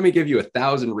problem. Let me give you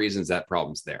 1,000 reasons that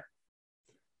problem's there.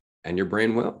 And your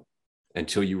brain will,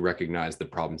 until you recognize the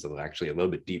problem's actually a little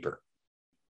bit deeper.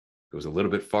 It goes a little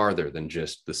bit farther than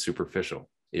just the superficial.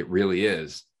 It really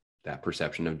is that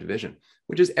perception of division,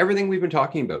 which is everything we've been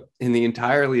talking about in the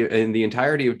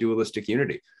entirety of dualistic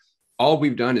unity. All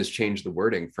we've done is change the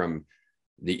wording from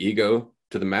the ego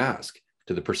to the mask,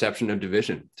 to the perception of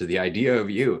division, to the idea of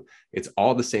you. It's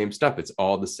all the same stuff. It's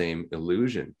all the same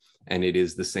illusion. And it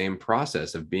is the same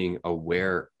process of being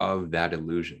aware of that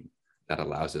illusion that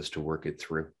allows us to work it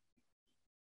through.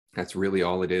 That's really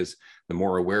all it is. The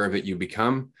more aware of it you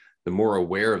become, the more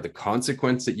aware of the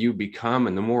consequence that you become,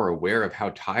 and the more aware of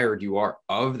how tired you are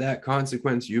of that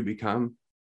consequence you become,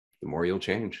 the more you'll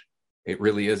change. It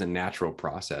really is a natural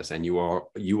process, and you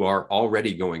are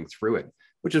already going through it,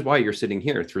 which is why you're sitting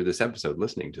here through this episode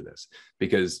listening to this,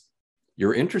 because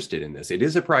you're interested in this. It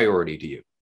is a priority to you,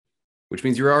 which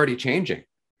means you're already changing.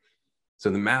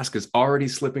 So the mask is already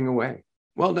slipping away.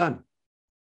 Well done.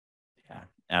 Yeah,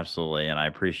 absolutely. And I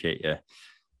appreciate you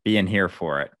being here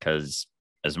for it, because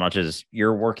as much as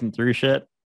you're working through shit,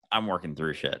 I'm working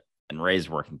through shit, and Ray's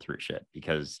working through shit,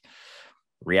 because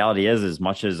reality is, as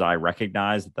much as I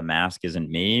recognize that the mask isn't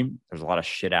me, there's a lot of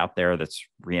shit out there that's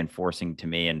reinforcing to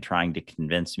me and trying to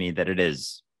convince me that it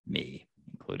is me,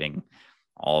 including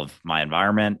all of my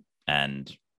environment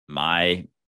and my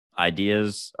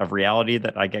ideas of reality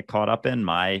that I get caught up in,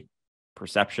 my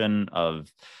perception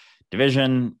of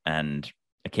division and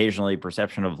occasionally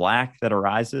perception of lack that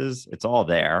arises. It's all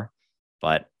there,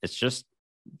 but it's just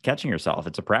catching yourself.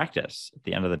 It's a practice at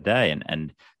the end of the day,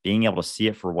 and being able to see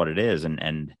it for what it is,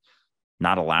 and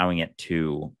not allowing it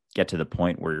to get to the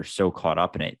point where you're so caught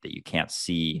up in it that you can't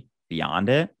see beyond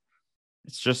it.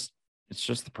 It's just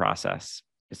the process.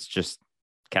 It's just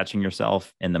catching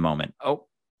yourself in the moment. Oh,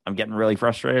 I'm getting really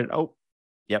frustrated. Oh,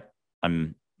 yep.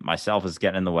 Myself is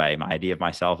getting in the way. My idea of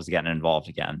myself is getting involved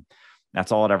again.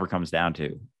 That's all it ever comes down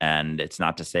to. And it's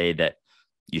not to say that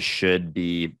you should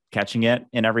be catching it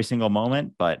in every single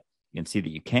moment, but you can see that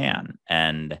you can.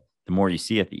 And the more you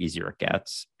see it, the easier it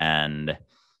gets. And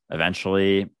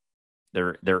eventually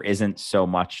there isn't so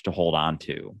much to hold on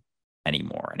to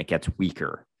anymore. And it gets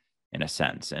weaker in a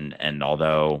sense. And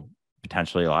although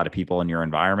potentially a lot of people in your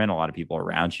environment, a lot of people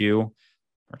around you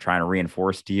are trying to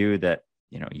reinforce to you that,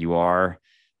 you are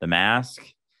the mask,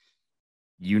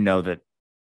 that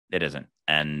it isn't.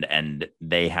 And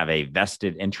they have a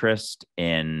vested interest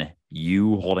in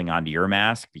you holding on to your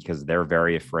mask because they're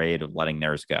very afraid of letting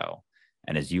theirs go.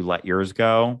 And as you let yours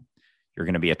go, you're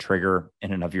going to be a trigger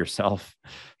in and of yourself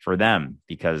for them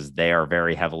because they are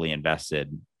very heavily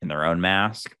invested in their own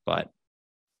mask, but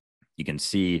you can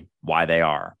see why they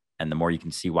are. And the more you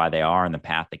can see why they are and the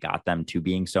path that got them to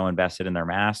being so invested in their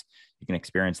mask, you can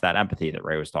experience that empathy that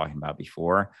Ray was talking about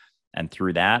before. And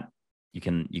through that, you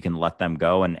can let them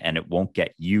go, and it won't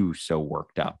get you so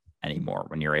worked up anymore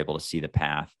when you're able to see the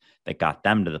path that got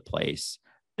them to the place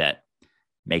that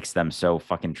makes them so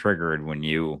fucking triggered when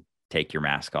you take your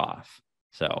mask off.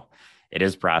 So it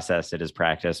is process, it is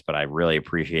practice, but I really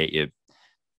appreciate you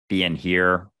being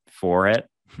here for it,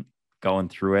 going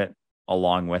through it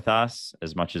along with us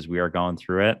as much as we are going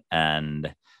through it.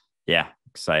 And yeah,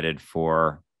 excited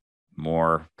for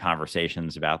more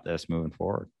conversations about this moving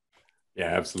forward. Yeah,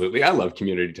 absolutely. I love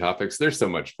community topics. They're so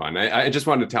much fun. I just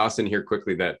wanted to toss in here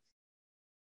quickly that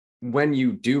when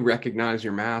you do recognize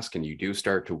your mask and you do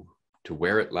start to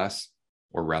wear it less,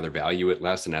 or rather value it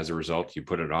less, and as a result, you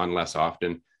put it on less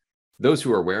often, those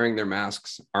who are wearing their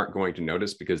masks aren't going to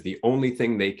notice because the only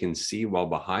thing they can see while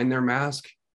behind their mask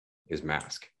is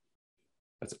mask.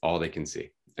 That's all they can see.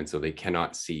 And so they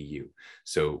cannot see you.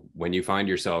 So when you find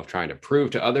yourself trying to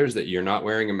prove to others that you're not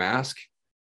wearing a mask,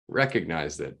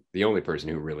 recognize that the only person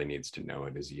who really needs to know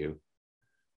it is you.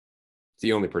 It's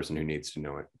the only person who needs to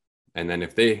know it. And then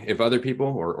if other people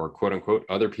or quote unquote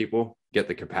other people get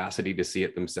the capacity to see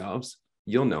it themselves,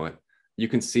 you'll know it. You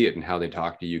can see it in how they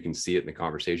talk to you. You can see it in the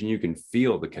conversation. You can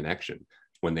feel the connection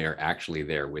when they are actually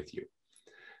there with you.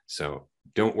 So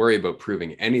don't worry about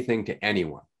proving anything to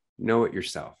anyone. Know it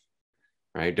yourself,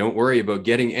 right? Don't worry about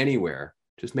getting anywhere.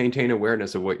 Just maintain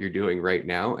awareness of what you're doing right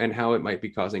now and how it might be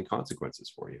causing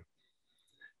consequences for you.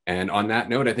 And on that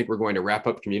note, I think we're going to wrap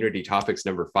up community topics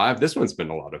number 5. This one's been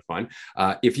a lot of fun.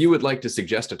 If you would like to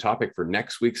suggest a topic for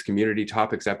next week's community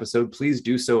topics episode, please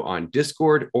do so on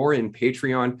Discord or in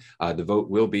Patreon. The vote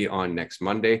will be on next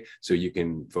Monday, so you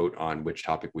can vote on which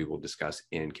topic we will discuss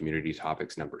in community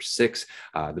topics number 6.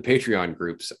 The Patreon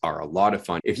groups are a lot of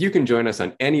fun. If you can join us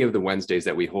on any of the Wednesdays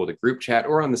that we hold a group chat,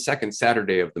 or on the second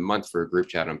Saturday of the month for a group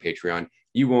chat on Patreon,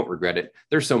 you won't regret it.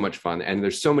 They're so much fun. And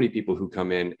there's so many people who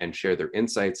come in and share their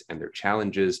insights and their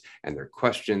challenges and their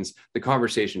questions. The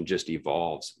conversation just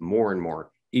evolves more and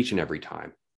more each and every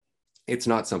time. It's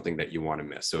not something that you want to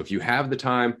miss. So if you have the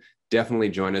time, definitely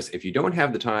join us. If you don't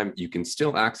have the time, you can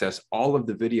still access all of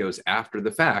the videos after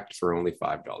the fact for only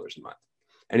 $5 a month.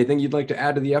 Anything you'd like to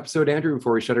add to the episode, Andrew,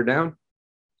 before we shut her down?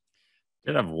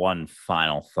 I did have one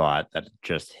final thought that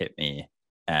just hit me,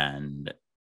 and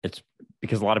it's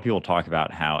because a lot of people talk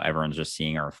about how everyone's just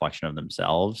seeing a reflection of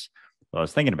themselves. But I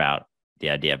was thinking about the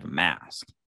idea of a mask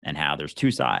and how there's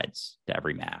 2 sides to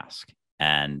every mask,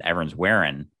 and everyone's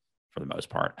wearing, for the most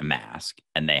part, a mask,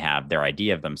 and they have their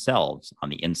idea of themselves on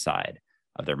the inside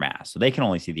of their mask. So they can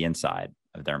only see the inside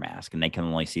of their mask, and they can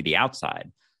only see the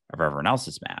outside of everyone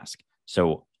else's mask.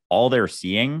 So all they're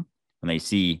seeing when they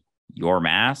see your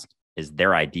mask is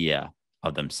their idea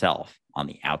of themselves on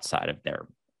the outside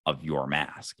of your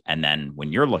mask. And then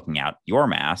when you're looking at your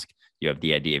mask, you have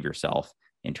the idea of yourself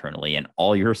internally, and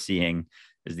all you're seeing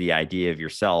is the idea of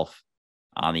yourself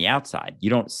on the outside. You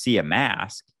don't see a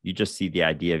mask, you just see the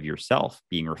idea of yourself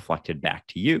being reflected back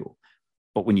to you.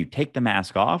 But when you take the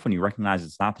mask off, when you recognize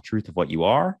it's not the truth of what you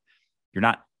are, you're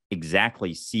not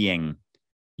exactly seeing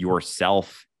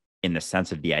yourself in the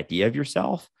sense of the idea of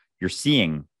yourself. You're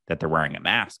seeing that they're wearing a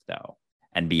mask, though.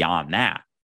 And beyond that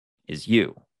is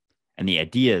you. And the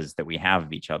ideas that we have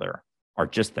of each other are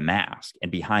just the mask.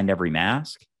 And behind every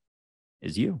mask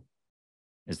is you,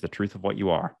 is the truth of what you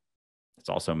are. It's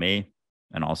also me,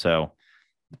 and also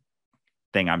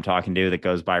thing I'm talking to that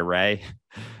goes by Ray,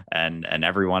 and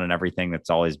everyone and everything that's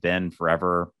always been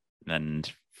forever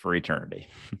and for eternity.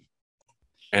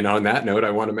 And on that note,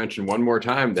 I want to mention one more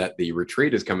time that the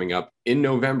retreat is coming up in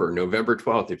November, November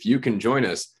 12th. If you can join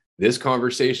us, this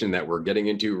conversation that we're getting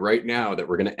into right now, that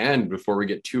we're going to end before we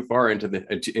get too far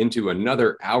into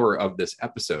another hour of this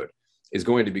episode, is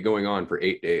going to be going on for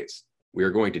 8 days. We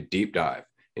are going to deep dive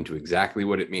into exactly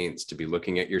what it means to be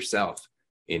looking at yourself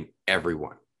in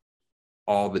everyone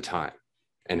all the time,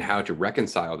 and how to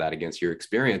reconcile that against your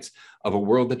experience of a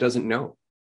world that doesn't know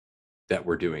that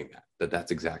we're doing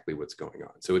that's exactly what's going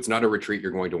on. So it's not a retreat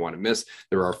you're going to want to miss.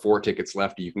 There are 4 tickets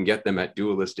left. You can get them at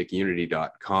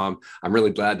dualisticunity.com. I'm really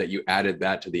glad that you added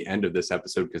that to the end of this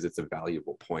episode, because it's a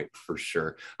valuable point for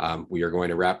sure. We are going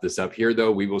to wrap this up here,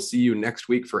 though. We will see you next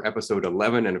week for episode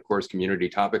 11, and of course, community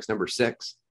topics number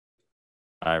 6.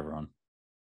 Bye, everyone.